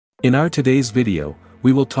In our today's video,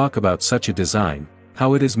 we will talk about such a design,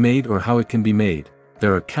 how it is made or how it can be made.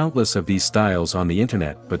 There are countless of these styles on the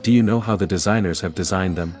internet, but do you know how the designers have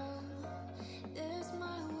designed them?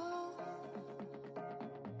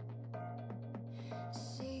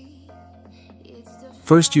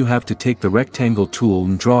 First you have to take the rectangle tool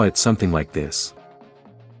and draw it something like this.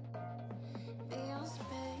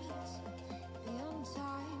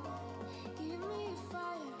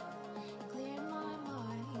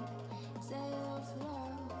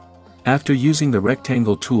 After using the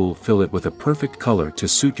rectangle tool, fill it with a perfect color to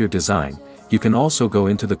suit your design. You can also go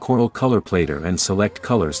into the Corel color plater and select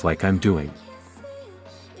colors like I'm doing.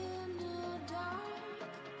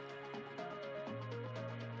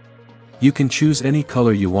 You can choose any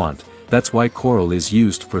color you want, that's why Corel is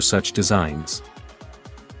used for such designs.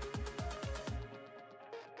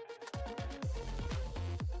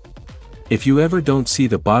 If you ever don't see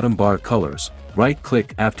the bottom bar colors,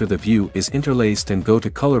 right-click after the view is interlaced and go to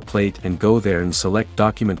Color Plate and go there and select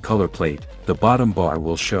Document Color Plate, the bottom bar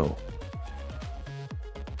will show.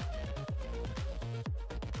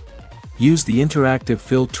 Use the interactive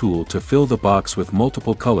fill tool to fill the box with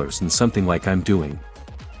multiple colors and something like I'm doing.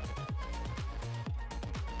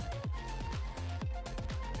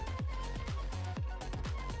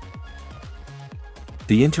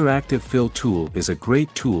 The interactive fill tool is a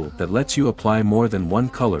great tool that lets you apply more than one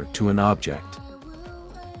color to an object.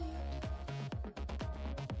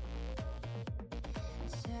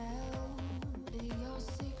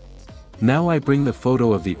 Now I bring the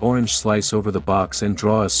photo of the orange slice over the box and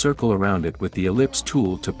draw a circle around it with the ellipse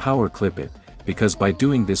tool to power clip it, because by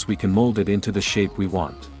doing this we can mold it into the shape we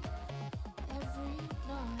want.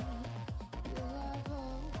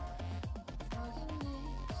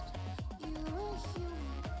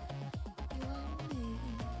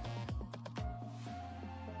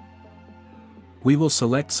 We will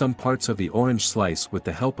select some parts of the orange slice with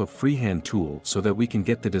the help of freehand tool so that we can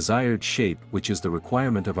get the desired shape, which is the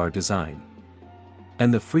requirement of our design.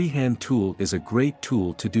 And the freehand tool is a great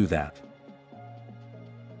tool to do that.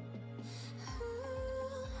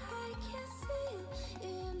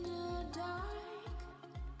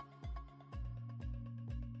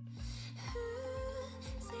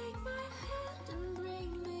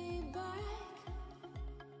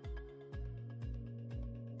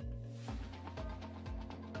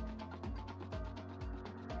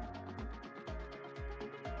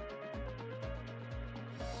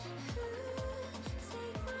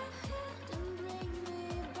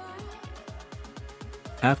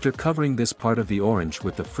 After covering this part of the orange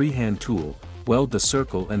with the freehand tool, weld the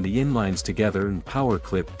circle and the inlines together and power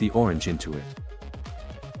clip the orange into it.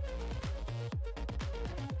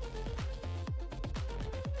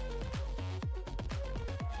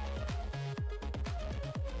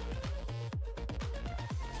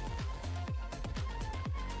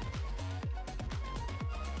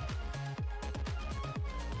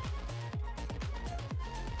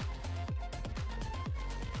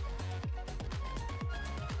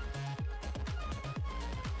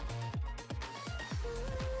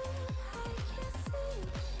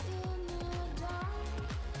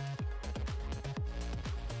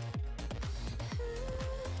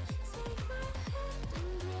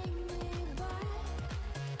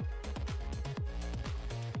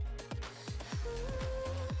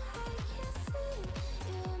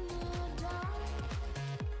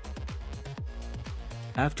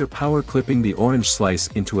 After power clipping the orange slice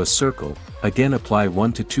into a circle, again apply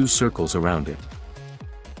 1 to 2 circles around it.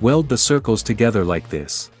 Weld the circles together like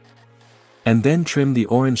this. And then trim the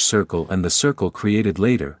orange circle and the circle created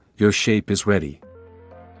later. Your shape is ready.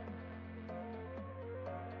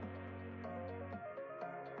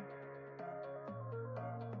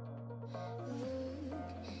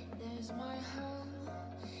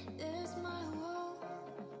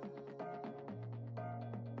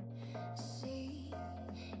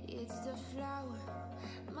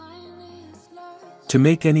 To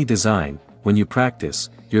make any design, when you practice,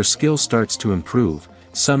 your skill starts to improve.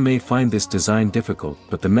 Some may find this design difficult,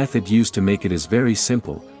 but the method used to make it is very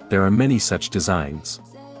simple. There are many such designs.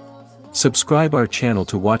 Subscribe our channel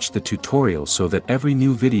to watch the tutorial so that every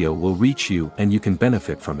new video will reach you and you can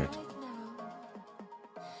benefit from it.